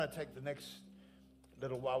I take the next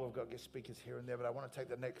little while. We've got guest speakers here and there, but I want to take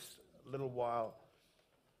the next little while.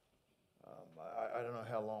 I don't know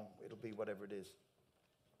how long it'll be, whatever it is.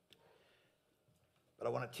 But I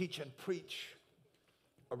want to teach and preach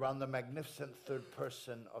around the magnificent third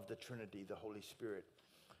person of the Trinity, the Holy Spirit,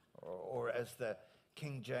 or as the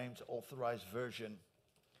King James Authorized Version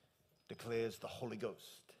declares, the Holy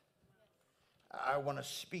Ghost. I want to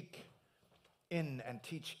speak in and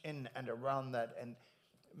teach in and around that, and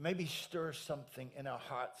maybe stir something in our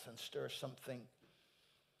hearts and stir something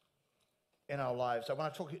in our lives. I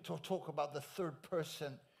want to talk about the third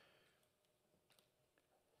person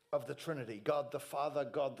of the Trinity, God the Father,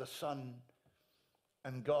 God the Son,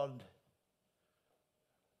 and God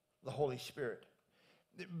the Holy Spirit.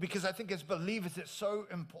 Because I think as believers it's so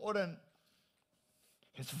important,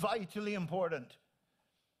 it's vitally important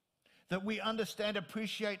that we understand,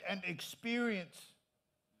 appreciate, and experience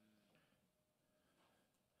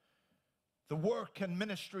the work and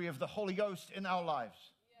ministry of the Holy Ghost in our lives.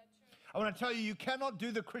 I want to tell you, you cannot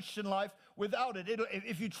do the Christian life without it.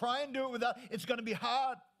 If you try and do it without, it's going to be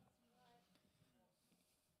hard.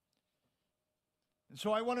 And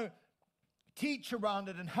so I want to teach around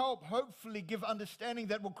it and help, hopefully give understanding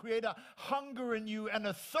that will create a hunger in you and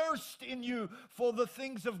a thirst in you for the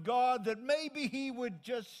things of God, that maybe He would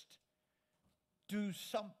just do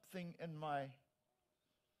something in my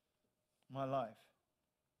life,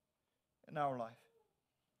 in our life.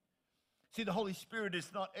 See, the Holy Spirit is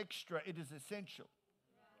not extra, it is essential.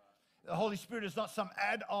 The Holy Spirit is not some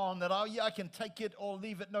add-on that, oh yeah, I can take it or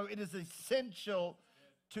leave it. No, it is essential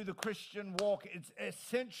to the Christian walk. It's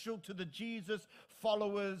essential to the Jesus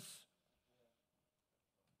followers'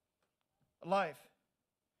 life.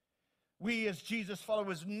 We as Jesus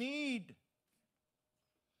followers need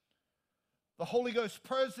the Holy Ghost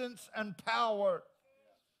presence and power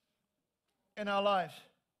in our lives.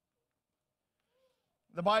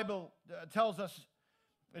 The Bible tells us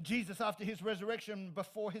that Jesus, after His resurrection,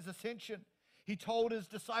 before His ascension, He told His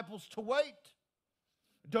disciples to wait.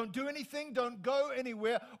 Don't do anything, don't go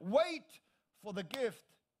anywhere. Wait for the gift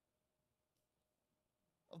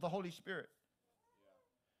of the Holy Spirit.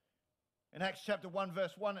 In Acts chapter 1,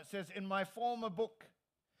 verse 1, it says, In my former book,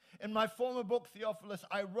 Theophilus,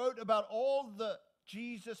 I wrote about all that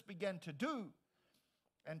Jesus began to do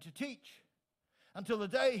and to teach until the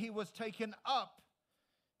day He was taken up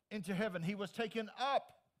into heaven. He was taken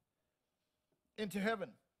up into heaven.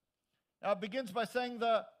 Now it begins by saying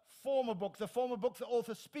the former book. The former book the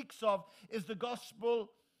author speaks of is the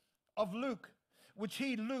Gospel of Luke, which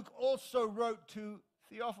Luke, also wrote to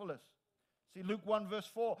Theophilus. See, Luke 1 verse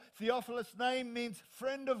 4. Theophilus' name means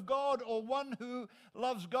friend of God, or one who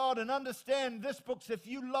loves God. And understand this book, if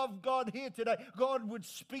you love God here today, God would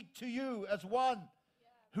speak to you as one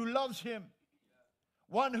who loves Him,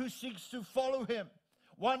 one who seeks to follow Him,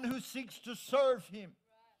 one who seeks to serve Him.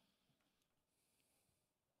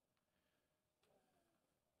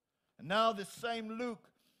 And now this same Luke,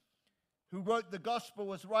 who wrote the gospel,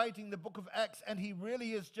 was writing the book of Acts, and he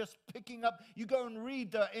really is just picking up. You go and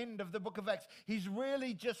read the end of the book of Acts. He's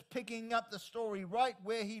really just picking up the story right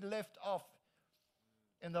where he left off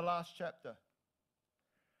in the last chapter.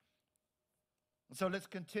 And so let's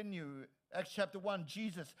continue. Acts chapter 1,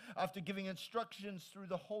 Jesus, after giving instructions through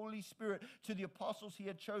the Holy Spirit to the apostles He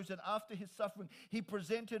had chosen after His suffering, He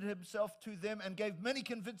presented Himself to them and gave many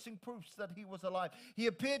convincing proofs that He was alive. He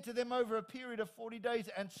appeared to them over a period of 40 days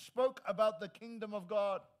and spoke about the kingdom of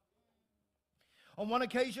God. On one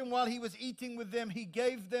occasion, while He was eating with them, He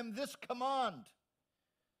gave them this command.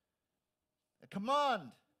 A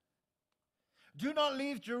command. Do not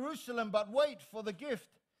leave Jerusalem, but wait for the gift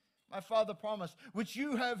my Father promised, which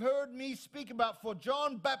you have heard me speak about. For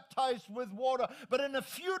John baptized with water, but in a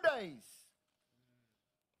few days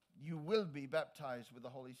you will be baptized with the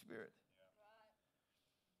Holy Spirit.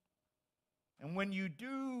 And when you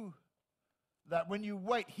do that, when you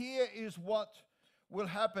wait, here is what will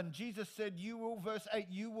happen. Jesus said, you will, verse 8,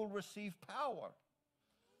 you will receive power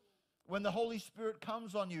when the Holy Spirit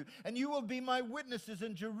comes on you, and you will be my witnesses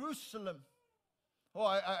in Jerusalem. Oh,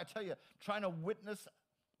 I tell you, trying to witness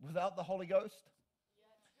without the Holy Ghost.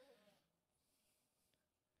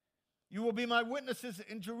 You will be my witnesses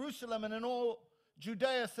in Jerusalem and in all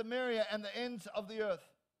Judea, Samaria, and the ends of the earth.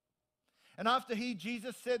 And after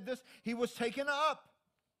Jesus said this, He was taken up.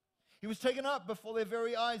 He was taken up before their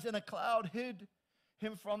very eyes, and a cloud hid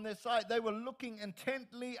Him from their sight. They were looking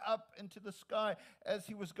intently up into the sky as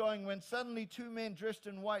He was going, when suddenly two men dressed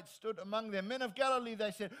in white stood among them. Men of Galilee, they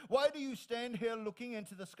said, why do you stand here looking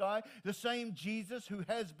into the sky? The same Jesus who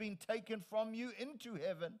has been taken from you into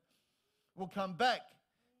heaven will come back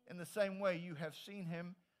in the same way you have seen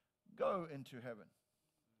Him go into heaven.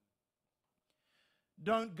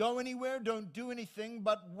 Don't go anywhere, don't do anything,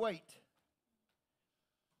 but wait.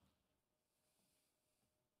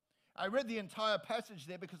 I read the entire passage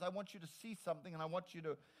there because I want you to see something and I want you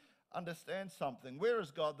to understand something. Where is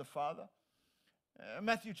God the Father?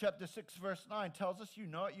 Matthew chapter 6 verse 9 tells us, you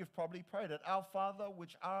know it, you've probably prayed it. Our Father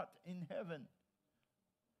which art in heaven,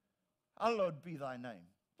 hallowed be thy name.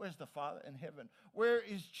 Where's the Father? In heaven. Where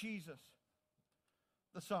is Jesus,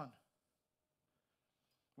 the Son?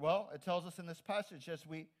 Well, it tells us in this passage as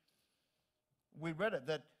we read it,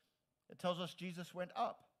 that it tells us Jesus went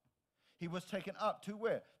up. He was taken up to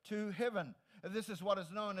where? To heaven. This is what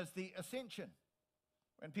is known as the ascension.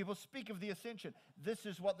 When people speak of the ascension, this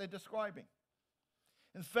is what they're describing.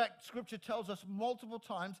 In fact, Scripture tells us multiple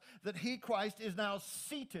times that He, Christ, is now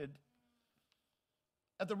seated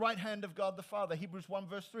at the right hand of God the Father. Hebrews 1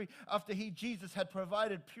 verse 3, after He, Jesus, had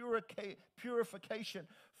provided purification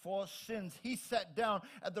for sins, He sat down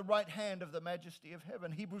at the right hand of the majesty of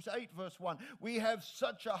heaven. Hebrews 8 verse 1, we have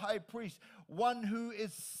such a high priest, one who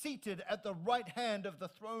is seated at the right hand of the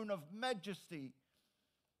throne of majesty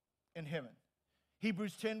in heaven.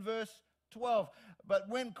 Hebrews 10 verse 12, but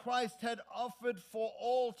when Christ had offered for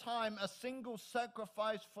all time a single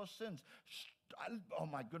sacrifice for sins. Oh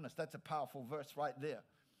my goodness, that's a powerful verse right there.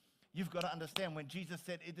 You've got to understand, when Jesus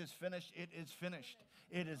said it is finished, it is finished.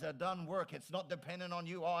 It is a done work. It's not dependent on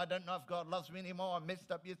you. Oh, I don't know if God loves me anymore. I messed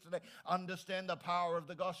up yesterday. Understand the power of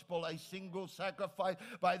the gospel. A single sacrifice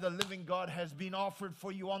by the living God has been offered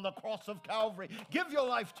for you on the cross of Calvary. Give your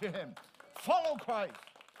life to Him. Follow Christ.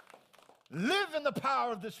 Live in the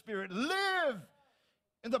power of the Spirit. Live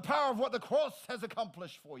in the power of what the cross has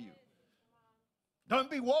accomplished for you.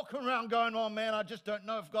 Don't be walking around going, oh man, I just don't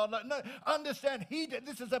know if God loves me. No, understand, He did.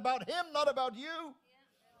 This is about Him, not about you.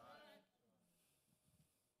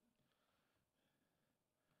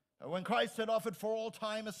 When Christ had offered for all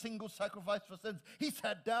time a single sacrifice for sins, He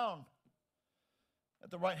sat down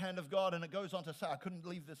at the right hand of God, and it goes on to say, I couldn't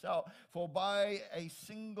leave this out, for by a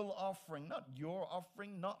single offering, not your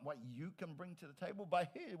offering, not what you can bring to the table, by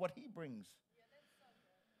what He brings.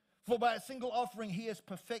 For by a single offering He has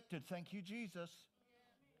perfected, thank you, Jesus.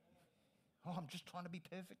 Oh, I'm just trying to be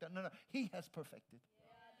perfect. No, He has perfected.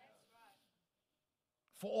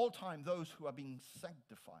 For all time, those who are being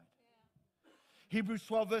sanctified. Hebrews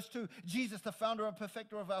 12 verse 2, Jesus, the founder and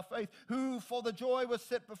perfecter of our faith, who for the joy was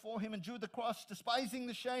set before Him endured the cross, despising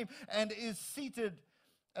the shame, and is seated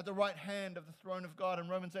at the right hand of the throne of God. And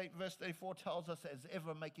Romans 8 verse 34 tells us, as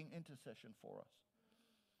ever making intercession for us.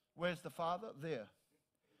 Where's the Father? There.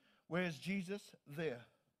 Where's Jesus? There.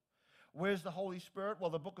 Where's the Holy Spirit? Well,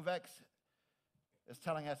 the book of Acts is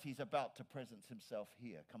telling us He's about to presence Himself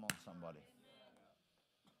here. Come on, somebody.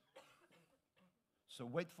 So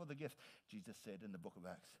wait for the gift, Jesus said in the book of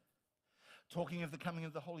Acts. Talking of the coming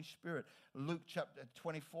of the Holy Spirit, Luke chapter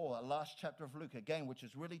 24, the last chapter of Luke, again, which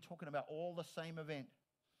is really talking about all the same event.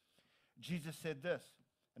 Jesus said this,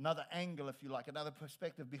 another angle, if you like, another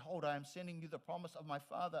perspective. Behold, I am sending you the promise of my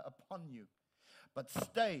Father upon you. But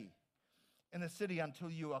stay in the city until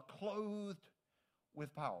you are clothed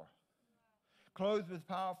with power. Clothed with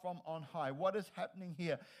power from on high. What is happening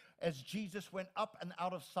here? As Jesus went up and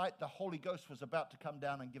out of sight, the Holy Ghost was about to come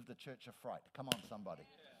down and give the church a fright. Come on, somebody.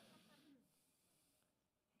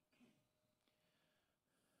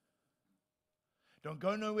 Don't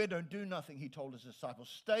go nowhere, don't do nothing, He told His disciples.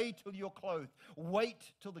 Stay till you're clothed. Wait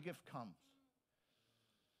till the gift comes.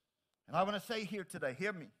 And I want to say here today,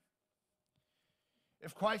 hear me.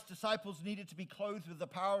 If Christ's disciples needed to be clothed with the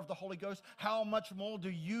power of the Holy Ghost, how much more do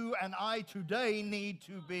you and I today need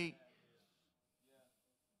to be?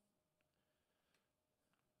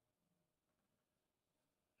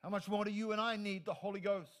 How much more do you and I need the Holy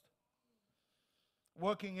Ghost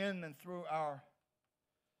working in and through our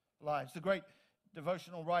lives? The great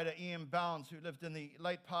devotional writer E.M. Bounds, who lived in the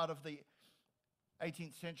late part of the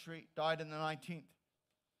 18th century, died in the 19th.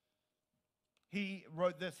 He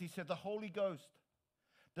wrote this. He said, the Holy Ghost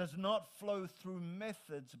does not flow through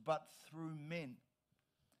methods, but through men.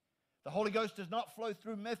 The Holy Ghost does not flow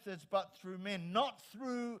through methods, but through men, not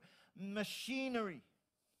through machinery.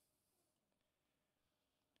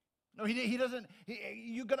 No, he doesn't.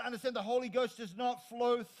 You've got to understand, the Holy Ghost does not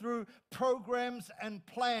flow through programs and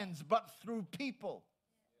plans, but through people.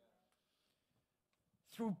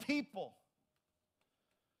 Through people.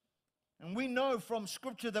 And we know from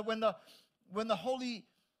Scripture that when the Holy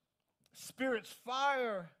Spirit's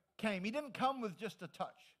fire came, He didn't come with just a touch.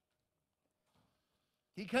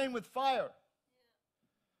 He came with fire.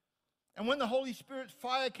 And when the Holy Spirit's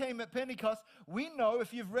fire came at Pentecost, we know,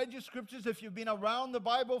 if you've read your scriptures, if you've been around the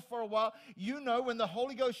Bible for a while, you know when the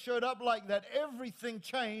Holy Ghost showed up like that, everything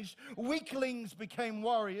changed. Weaklings became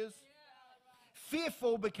warriors.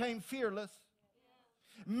 Fearful became fearless.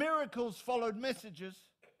 Miracles followed messages.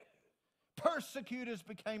 Persecutors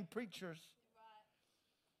became preachers.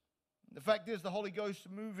 The fact is, the Holy Ghost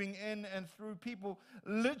moving in and through people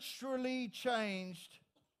literally changed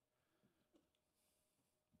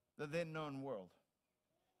the then known world.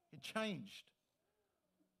 It changed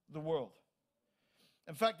the world.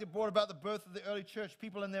 In fact, it brought about the birth of the early church.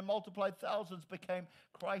 People in their multiplied thousands became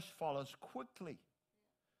Christ followers quickly.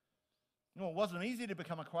 You know, it wasn't easy to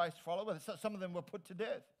become a Christ follower. Some of them were put to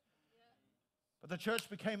death. But the church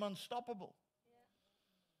became unstoppable.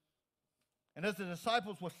 And as the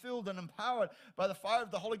disciples were filled and empowered by the fire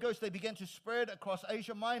of the Holy Ghost, they began to spread across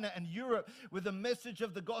Asia Minor and Europe with the message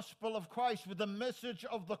of the gospel of Christ, with the message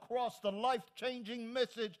of the cross, the life-changing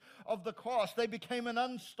message of the cross. They became an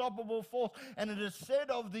unstoppable force. And it is said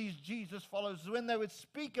of these Jesus followers, when they would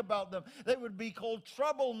speak about them, they would be called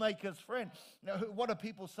troublemakers, friend. Now, what do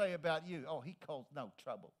people say about you? Oh, he calls no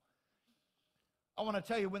trouble. I want to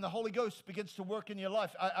tell you, when the Holy Ghost begins to work in your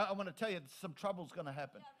life, I want to tell you, some trouble's going to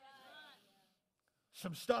happen.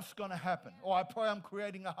 Some stuff's going to happen. Oh, I pray I'm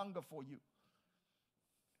creating a hunger for you.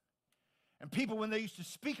 And people, when they used to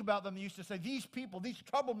speak about them, used to say, these people, these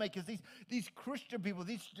troublemakers, these Christian people,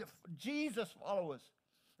 these Jesus followers.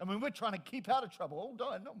 I mean, we're trying to keep out of trouble.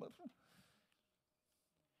 Oh, no.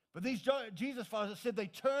 But these Jesus followers said they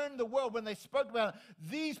turned the world when they spoke about it.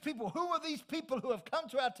 These people, who are these people who have come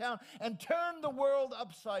to our town and turned the world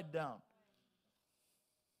upside down?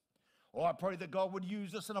 Oh, I pray that God would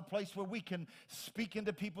use us in a place where we can speak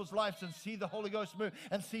into people's lives and see the Holy Ghost move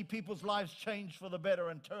and see people's lives change for the better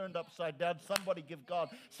and turned upside down. Somebody give God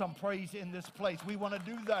some praise in this place. We want to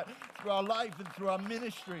do that through our life and through our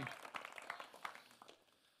ministry.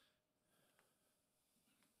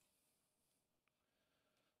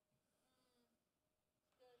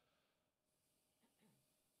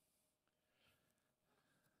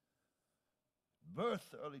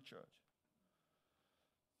 Birth the early church.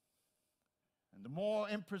 And the more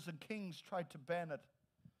emperors and kings tried to ban it,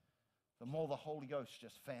 the more the Holy Ghost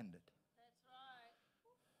just fanned it. That's right. So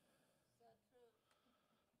true.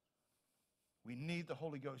 We need the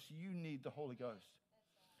Holy Ghost. You need the Holy Ghost.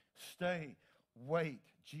 Stay, wait,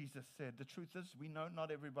 Jesus said. The truth is, we know not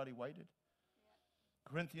everybody waited.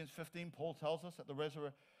 Corinthians 15, Paul tells us that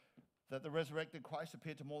the resurrected Christ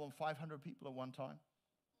appeared to more than 500 people at one time.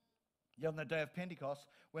 Yet on the day of Pentecost,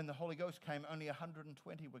 when the Holy Ghost came, only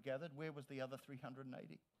 120 were gathered. Where was the other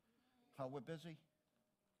 380? Oh, we're busy.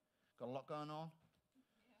 Got a lot going on.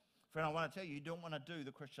 Friend, I want to tell you, you don't want to do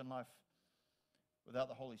the Christian life without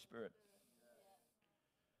the Holy Spirit.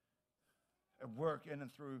 At work, in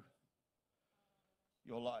and through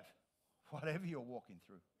your life, whatever you're walking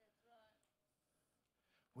through.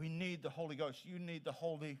 We need the Holy Ghost. You need the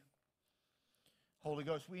Holy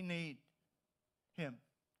Ghost. We need Him.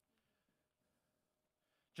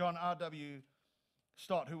 John R.W.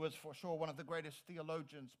 Stott, who was for sure one of the greatest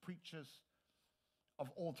theologians, preachers of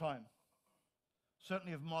all time,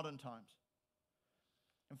 certainly of modern times.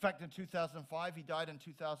 In fact, in 2005, he died in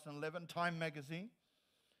 2011, Time magazine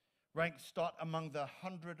ranked Stott among the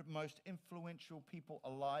 100 most influential people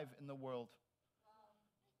alive in the world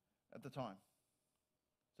at the time.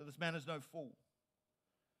 So this man is no fool.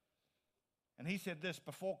 And he said this: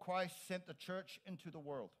 before Christ sent the church into the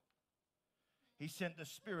world, He sent the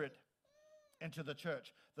Spirit into the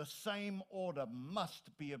church. The same order must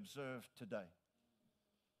be observed today.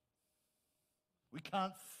 We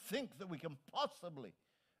can't think that we can possibly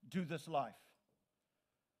do this life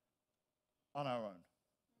on our own.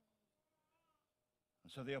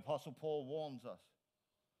 And so the Apostle Paul warns us,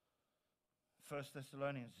 1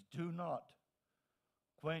 Thessalonians, do not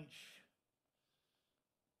quench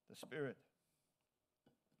the Spirit.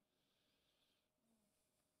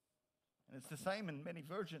 And it's the same in many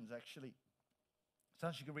versions, actually.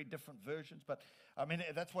 Sometimes you can read different versions, but I mean,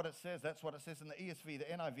 that's what it says. That's what it says in the ESV, the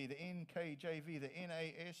NIV, the NKJV, the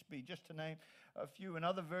NASB, just to name a few. In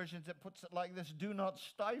other versions, it puts it like this: do not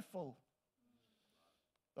stifle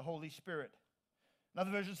the Holy Spirit.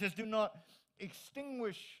 Another version says, do not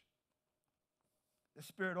extinguish the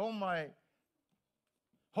Spirit. Oh,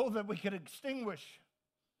 that we could extinguish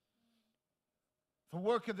the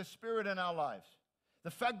work of the Spirit in our lives. The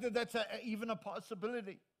fact that that's even a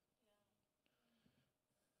possibility.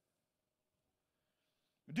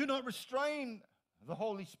 Do not restrain the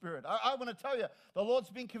Holy Spirit. I want to tell you, the Lord's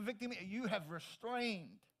been convicting me. You have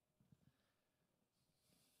restrained.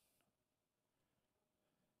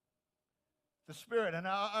 The Spirit. And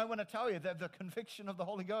I want to tell you that the conviction of the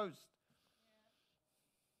Holy Ghost.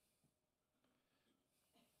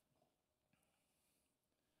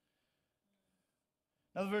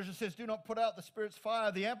 Another version says, do not put out the Spirit's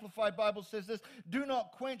fire. The Amplified Bible says this, do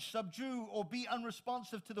not quench, subdue, or be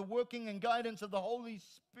unresponsive to the working and guidance of the Holy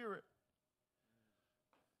Spirit.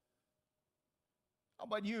 How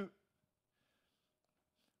about you?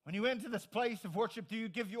 When you enter this place of worship, do you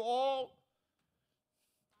give your all?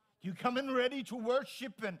 Do you come in ready to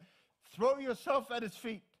worship and throw yourself at His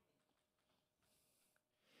feet?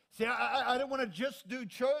 See, I don't want to just do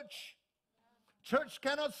church. Church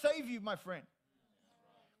cannot save you, my friend.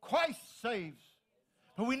 Christ saves.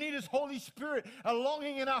 But we need His Holy Spirit, a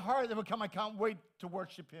longing in our heart that will come. I can't wait to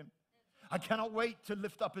worship Him. I cannot wait to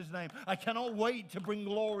lift up His name. I cannot wait to bring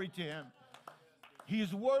glory to Him. He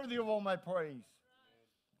is worthy of all my praise,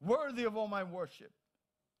 worthy of all my worship.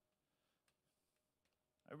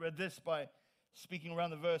 I read this by speaking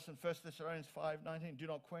around the verse in 1 Thessalonians 5:19. Do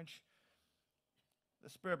not quench the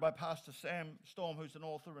Spirit, by Pastor Sam Storm, who's an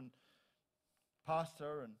author and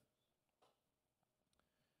pastor and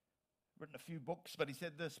written a few books, but he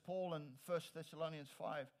said this, Paul in 1 Thessalonians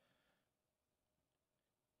 5,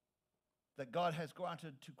 that God has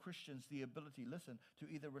granted to Christians the ability, listen, to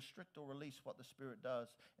either restrict or release what the Spirit does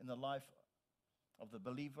in the life of the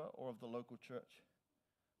believer or of the local church.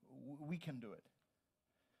 We can do it.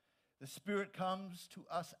 The Spirit comes to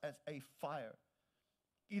us as a fire,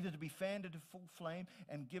 either to be fanned into full flame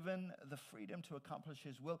and given the freedom to accomplish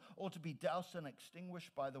His will, or to be doused and extinguished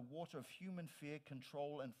by the water of human fear,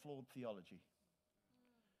 control, and flawed theology.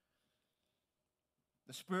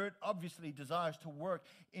 The Spirit obviously desires to work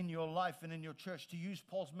in your life and in your church. To use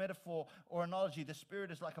Paul's metaphor or analogy, the Spirit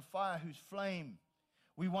is like a fire whose flame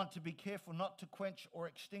we want to be careful not to quench or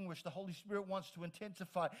extinguish. The Holy Spirit wants to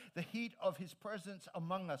intensify the heat of His presence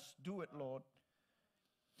among us. Do it, Lord.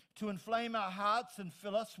 To inflame our hearts and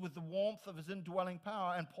fill us with the warmth of His indwelling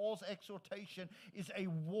power. And Paul's exhortation is a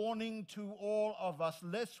warning to all of us,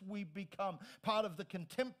 lest we become part of the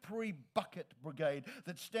contemporary bucket brigade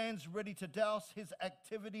that stands ready to douse his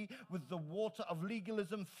activity with the water of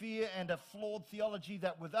legalism, fear, and a flawed theology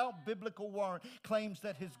that without biblical warrant claims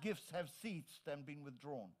that his gifts have ceased and been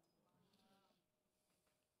withdrawn.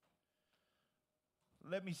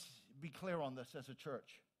 Let me be clear on this as a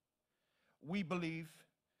church. We believe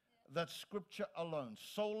that Scripture alone,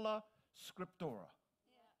 sola scriptura.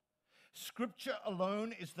 Scripture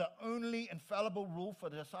alone is the only infallible rule for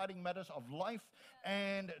deciding matters of life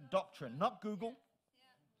and doctrine, not Google.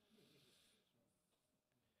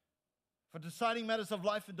 For deciding matters of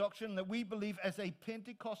life and doctrine, that we believe as a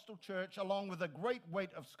Pentecostal church, along with a great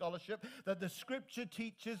weight of scholarship, that the Scripture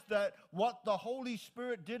teaches that what the Holy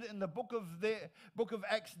Spirit did in the book of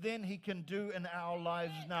Acts then, He can do in our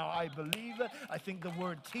lives now. I believe it. I think the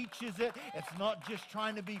Word teaches it. It's not just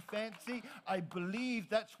trying to be fancy. I believe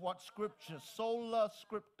that's what Scripture, sola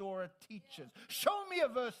scriptura, teaches. Show me a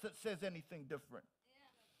verse that says anything different.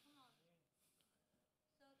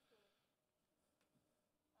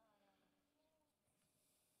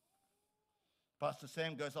 Pastor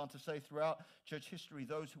Sam goes on to say, throughout church history,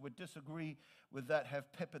 those who would disagree with that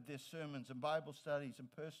have peppered their sermons and Bible studies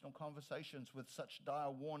and personal conversations with such dire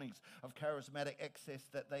warnings of charismatic excess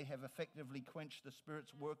that they have effectively quenched the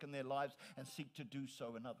Spirit's work in their lives and seek to do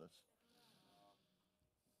so in others.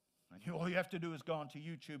 And all you have to do is go onto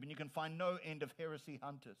YouTube and you can find no end of heresy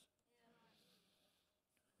hunters.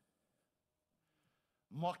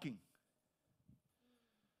 Mocking.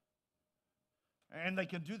 And they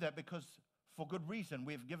can do that because, for good reason,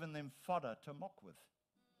 we've given them fodder to mock with.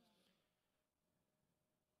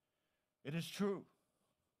 It is true.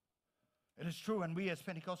 It is true, and we as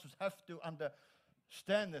Pentecostals have to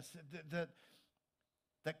understand this,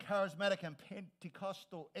 that charismatic and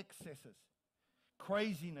Pentecostal excesses,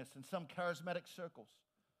 craziness in some charismatic circles,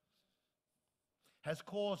 has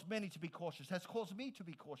caused many to be cautious, has caused me to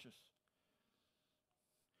be cautious.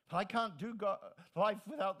 I can't do life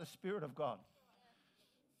without the Spirit of God.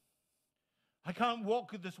 I can't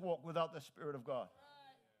walk this walk without the Spirit of God.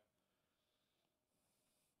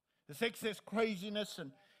 This excess craziness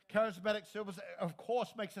and charismatic service, of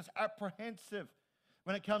course, makes us apprehensive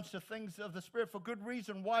when it comes to things of the Spirit, for good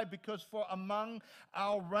reason. Why? Because for among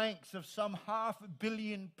our ranks of some 500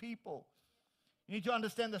 million people, you need to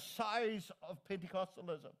understand the size of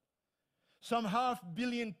Pentecostalism. Some 500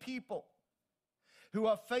 million people who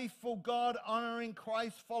are faithful, God-honoring,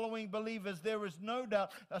 Christ-following believers. There is no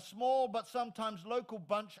doubt a small but sometimes local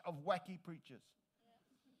bunch of wacky preachers.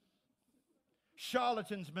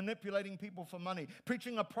 Charlatans manipulating people for money,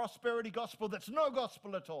 preaching a prosperity gospel that's no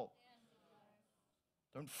gospel at all.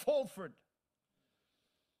 Don't fall for it.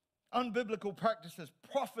 unbiblical practices,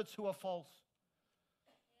 prophets who are false,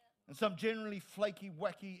 and some generally flaky,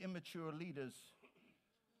 wacky, immature leaders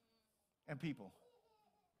and people.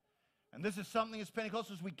 And this is something as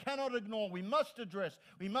Pentecostals we cannot ignore. We must address.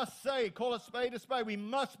 We must say, call a spade a spade. We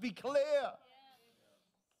must be clear.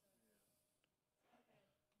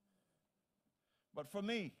 But for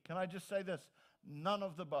me, can I just say this? None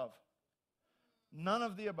of the above. None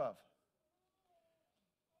of the above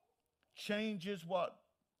changes what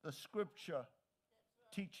the Scripture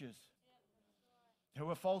teaches. There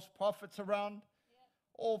were false prophets around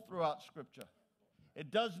all throughout Scripture.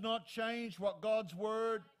 It does not change what God's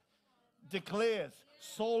Word declares.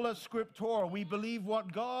 Sola Scriptura. We believe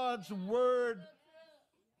what God's Word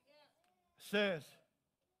says.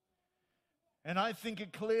 And I think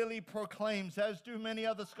it clearly proclaims, as do many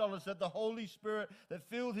other scholars, that the Holy Spirit that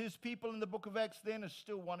filled His people in the book of Acts then is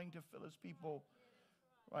still wanting to fill His people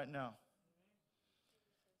right now.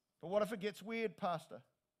 But what if it gets weird, Pastor?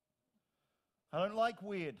 I don't like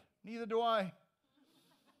weird. Neither do I.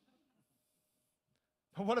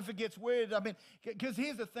 But what if it gets weird? I mean, because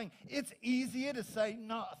here's the thing. It's easier to say,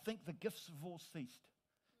 no, I think the gifts have all ceased.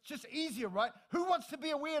 It's just easier, right? Who wants to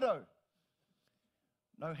be a weirdo?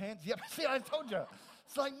 No hands? Yep, see, I told you.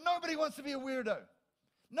 It's like nobody wants to be a weirdo.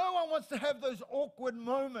 No one wants to have those awkward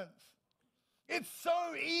moments. It's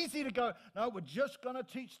so easy to go, no, we're just going to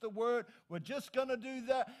teach the word. We're just going to do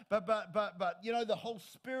that. But you know, the whole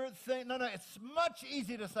spirit thing. No, it's much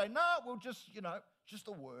easier to say, no, we'll just, just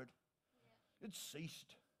the word. It's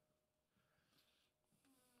ceased.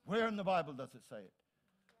 Where in the Bible does it say it?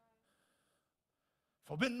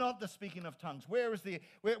 Forbid not the speaking of tongues. Where is the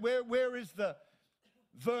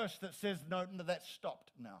verse that says, no, that's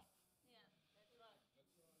stopped now?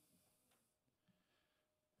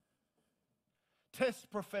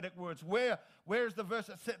 Test prophetic words. Where is the verse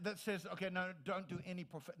that says, okay, no, don't do any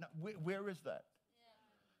prophet? No, where is that?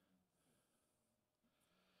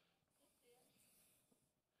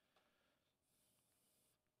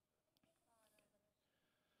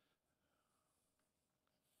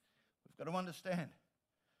 We've got to understand,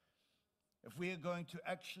 if we are going to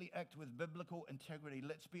actually act with biblical integrity,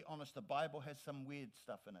 let's be honest, the Bible has some weird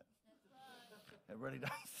stuff in it. It really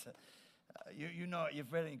does. You know it,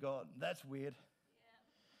 you've read it in God. That's weird.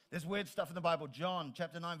 There's weird stuff in the Bible. John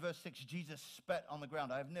chapter 9, verse 6, Jesus spat on the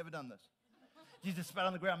ground. I have never done this. Jesus spat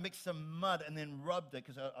on the ground, mixed some mud, and then rubbed it,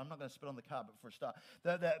 because I'm not going to spit on the carpet for a start,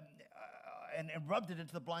 and rubbed it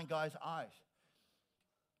into the blind guy's eyes.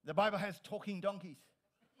 The Bible has talking donkeys,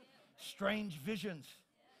 strange visions,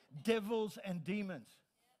 devils and demons.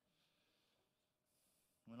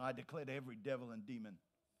 When I declare to every devil and demon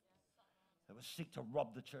that was seek to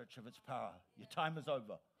rob the church of its power, your time is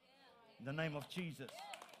over. In the name of Jesus.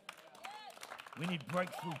 We need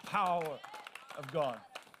breakthrough power of God.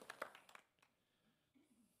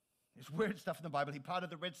 There's weird stuff in the Bible. He parted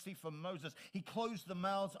the Red Sea for Moses. He closed the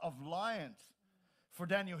mouths of lions for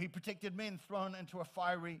Daniel. He protected men thrown into a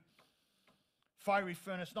fiery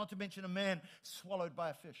furnace, not to mention a man swallowed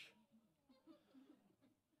by a fish.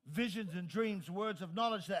 Visions and dreams, words of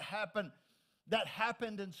knowledge that happened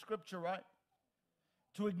in Scripture, right?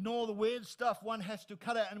 To ignore the weird stuff, one has to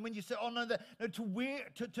cut out. And when you say, oh no,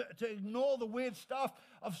 to ignore the weird stuff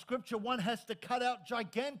of Scripture, one has to cut out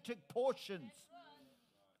gigantic portions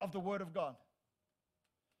of the Word of God.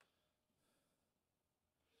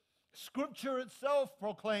 Scripture itself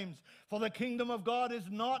proclaims, for the kingdom of God is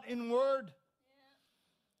not in word,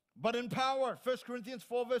 but in power. 1 Corinthians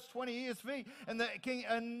 4 verse 20 ESV. And the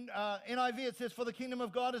NIV it says, for the kingdom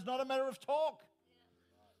of God is not a matter of talk,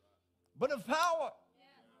 but of power.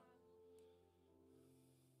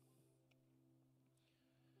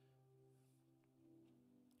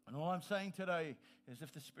 And all I'm saying today is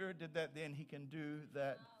if the Spirit did that then, He can do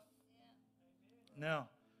that now.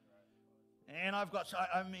 And I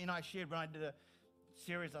shared when I did a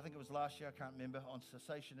series, I think it was last year, I can't remember, on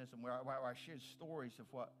cessationism, where I shared stories of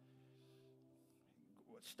what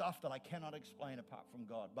stuff that I cannot explain apart from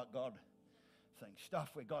God, but God things, stuff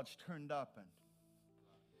where God's turned up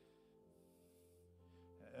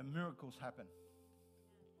and miracles happen.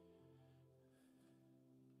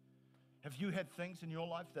 Have you had things in your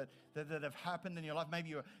life that have happened in your life?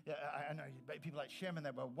 Maybe I know people like Sherman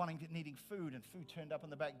that were needing food, and food turned up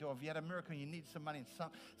on the back door. If you had a miracle and you need some money and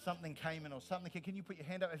something came in or something, can you put your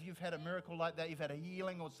hand up if you've had a miracle like that? You've had a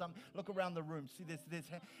healing or something. Look around the room. See, there's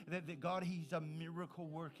God. He's a miracle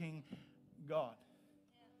working God.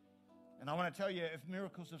 And I want to tell you, if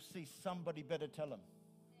miracles have ceased, somebody better tell Him.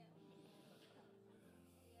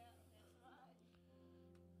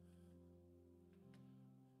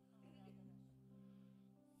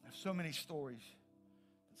 So many stories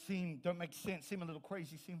that don't make sense, seem a little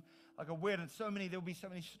crazy, seem like a weird. And there'll be so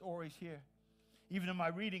many stories here. Even in my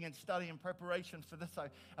reading and study and preparation for this,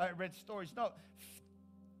 I read stories, not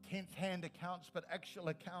 10th hand accounts, but actual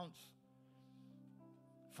accounts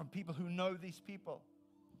from people who know these people.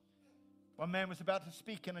 One man was about to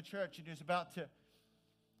speak in a church, and he was about to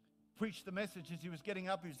preach the message. As he was getting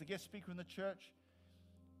up, he was the guest speaker in the church.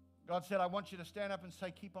 God said, I want you to stand up and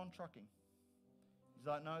say, keep on trucking. He's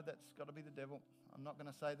like, no, that's got to be the devil. I'm not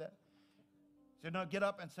going to say that. He said, no, get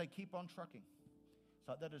up and say, keep on trucking. It's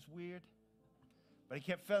like, that is weird. But he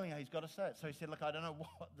kept feeling he's got to say it. So he said, look, I don't know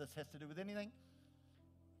what this has to do with anything.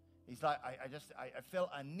 He's like, I felt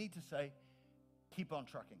I need to say, keep on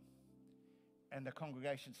trucking. And the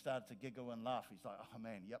congregation started to giggle and laugh. He's like, oh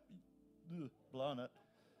man, yep, blown it.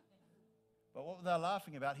 But what they were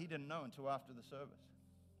laughing about, he didn't know until after the service.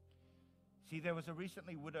 See, there was a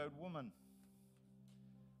recently widowed woman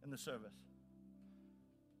in the service.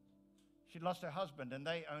 She'd lost her husband, and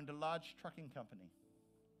they owned a large trucking company.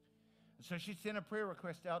 And so she sent a prayer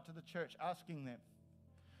request out to the church asking them,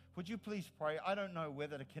 would you please pray? I don't know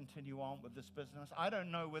whether to continue on with this business. I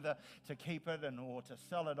don't know whether to keep it or to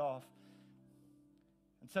sell it off.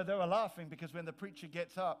 And so they were laughing because when the preacher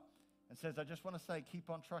gets up and says, I just want to say, keep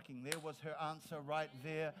on trucking, there was her answer right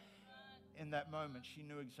there in that moment. She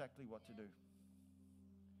knew exactly what to do.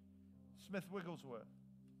 Smith Wigglesworth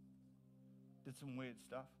did some weird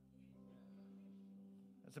stuff.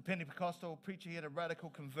 As a Pentecostal preacher, he had a radical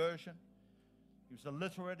conversion. He was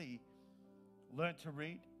illiterate. He learned to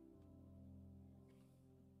read.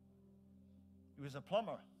 He was a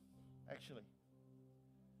plumber, actually.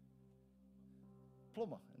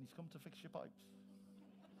 Plumber, and he's come to fix your pipes.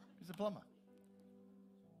 He's a plumber.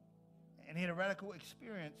 And he had a radical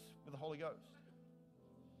experience with the Holy Ghost.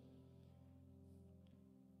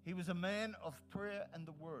 He was a man of prayer and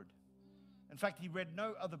the Word. In fact, he read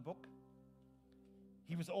no other book.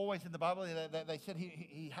 He was always in the Bible. They said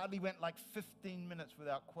he hardly went like 15 minutes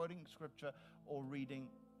without quoting Scripture or reading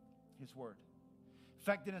his Word. In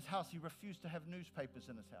fact, in his house, he refused to have newspapers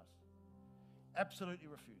in his house. Absolutely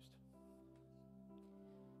refused.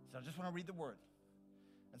 So I just want to read the Word.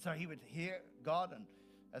 And so he would hear God, and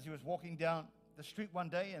as he was walking down the street one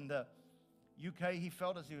day in the UK, he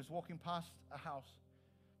felt as he was walking past a house,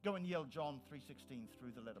 go and yell John 3:16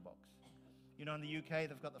 through the letterbox. You know, in the UK,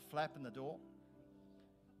 they've got the flap in the door.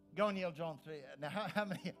 Go and yell John 3. Now, how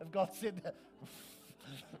many have God said that?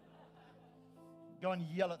 Go and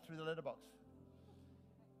yell it through the letterbox.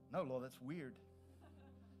 No, Lord, that's weird.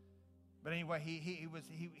 But anyway, he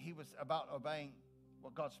was about obeying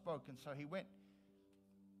what God spoke, and so he went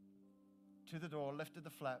to the door, lifted the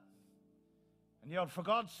flap, and yelled, for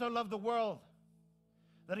God so loved the world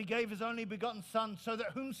that he gave his only begotten Son, so that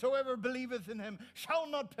whomsoever believeth in him shall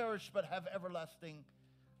not perish, but have everlasting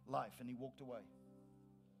life. And he walked away.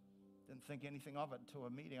 Didn't think anything of it until a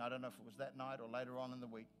meeting. I don't know if it was that night or later on in the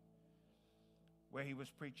week, where he was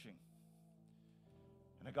preaching.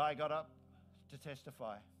 And a guy got up to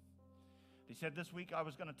testify. He said, this week I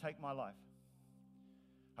was going to take my life.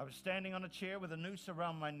 I was standing on a chair with a noose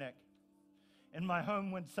around my neck in my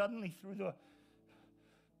home when suddenly through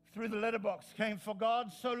the letterbox came, for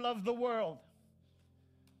God so loved the world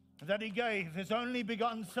that he gave his only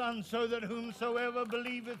begotten Son, so that whomsoever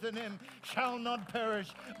believeth in him shall not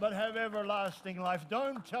perish, but have everlasting life.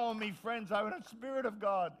 Don't tell me, friends, I want the Spirit of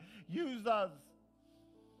God. Use us.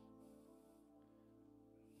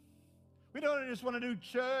 We don't just want to do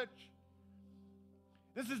church.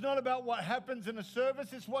 This is not about what happens in a service.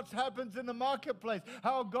 It's what happens in the marketplace.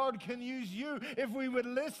 How God can use you if we would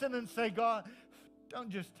listen and say, God,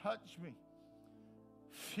 don't just touch me.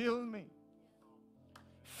 Fill me.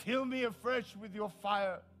 Fill me afresh with your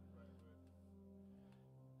fire.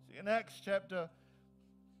 See, in Acts chapter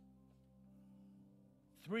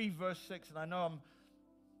 3, verse 6, and I know I'm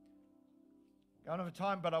going over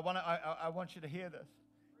time, but I want you to hear this.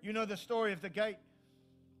 You know the story of the gate,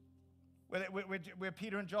 where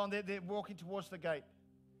Peter and John, they're walking towards the gate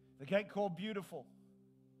called Beautiful.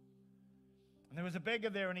 And there was a beggar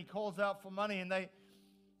there, and he calls out for money, and they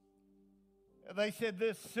said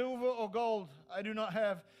this, silver or gold I do not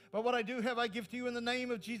have, but what I do have I give to you in the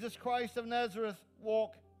name of Jesus Christ of Nazareth.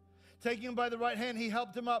 Walk. Taking him by the right hand, he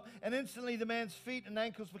helped him up, and instantly the man's feet and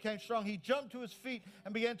ankles became strong. He jumped to his feet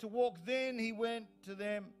and began to walk. Then he went to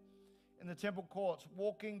them in the temple courts,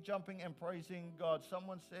 walking, jumping, and praising God.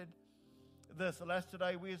 Someone said this, alas,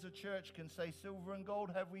 today we as a church can say silver and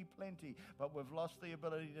gold have we plenty, but we've lost the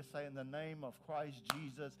ability to say in the name of Christ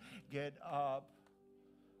Jesus, get up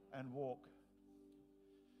and walk.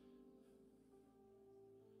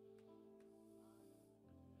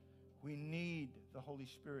 We need the Holy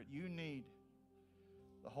Spirit. You need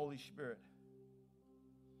the Holy Spirit.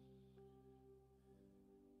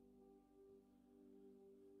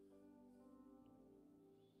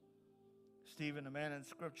 Stephen, a man in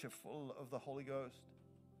Scripture full of the Holy Ghost,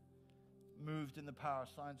 moved in the power,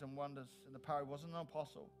 signs and wonders. In the power, he wasn't an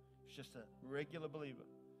apostle. He was just a regular believer.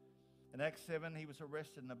 In Acts 7, he was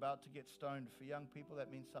arrested and about to get stoned. For young people,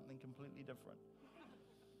 that means something completely different.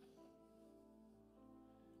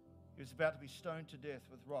 He was about to be stoned to death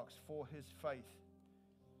with rocks for his faith.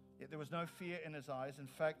 Yet there was no fear in his eyes. In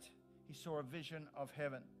fact, he saw a vision of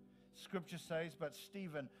heaven. Scripture says, but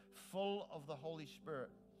Stephen, full of the Holy Spirit,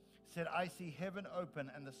 said, I see heaven open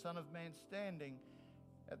and the Son of Man standing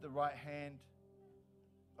at the right hand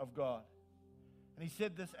of God. And he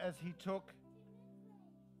said this as he took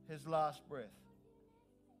his last breath.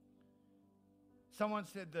 Someone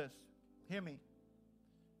said this, hear me.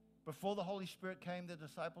 Before the Holy Spirit came, the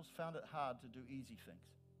disciples found it hard to do easy things.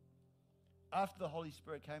 After the Holy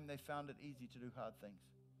Spirit came, they found it easy to do hard things.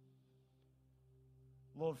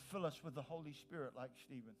 Lord, fill us with the Holy Spirit like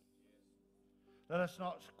Stephen. Let us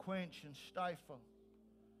not quench and stifle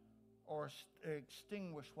or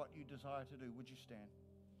extinguish what you desire to do. Would you stand?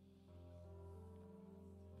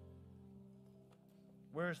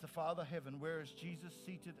 Where is the Father heaven? Where is Jesus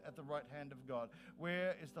seated at the right hand of God?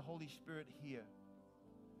 Where is the Holy Spirit here,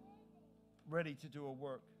 ready to do a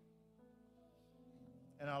work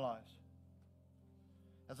in our lives?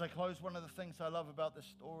 As I close, one of the things I love about the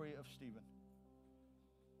story of Stephen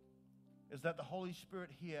is that the Holy Spirit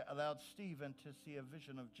here allowed Stephen to see a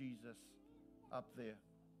vision of Jesus up there.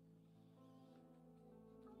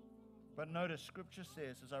 But notice, Scripture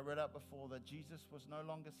says, as I read out before, that Jesus was no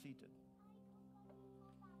longer seated.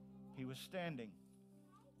 He was standing.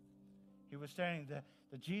 He was standing.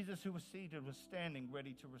 The Jesus who was seated was standing,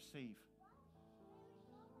 ready to receive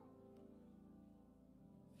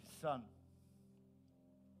his Son.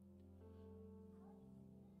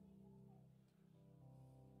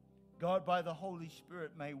 God, by the Holy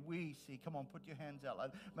Spirit, may we see. Come on, put your hands out.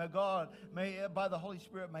 May God, by the Holy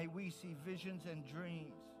Spirit, may we see visions and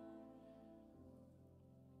dreams.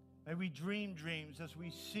 May we dream dreams as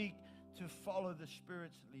we seek to follow the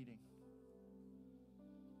Spirit's leading.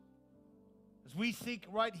 As we seek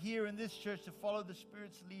right here in this church to follow the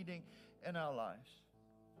Spirit's leading in our lives.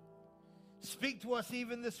 Speak to us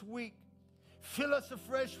even this week. Fill us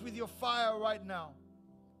afresh with your fire right now.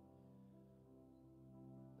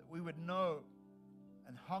 We would know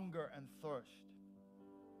and hunger and thirst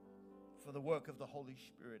for the work of the Holy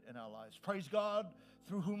Spirit in our lives. Praise God,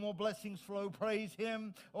 through whom all blessings flow. Praise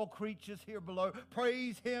Him, all creatures here below.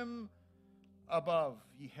 Praise Him above,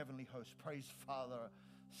 ye heavenly hosts. Praise Father,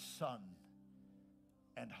 Son,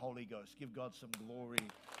 and Holy Ghost. Give God some glory.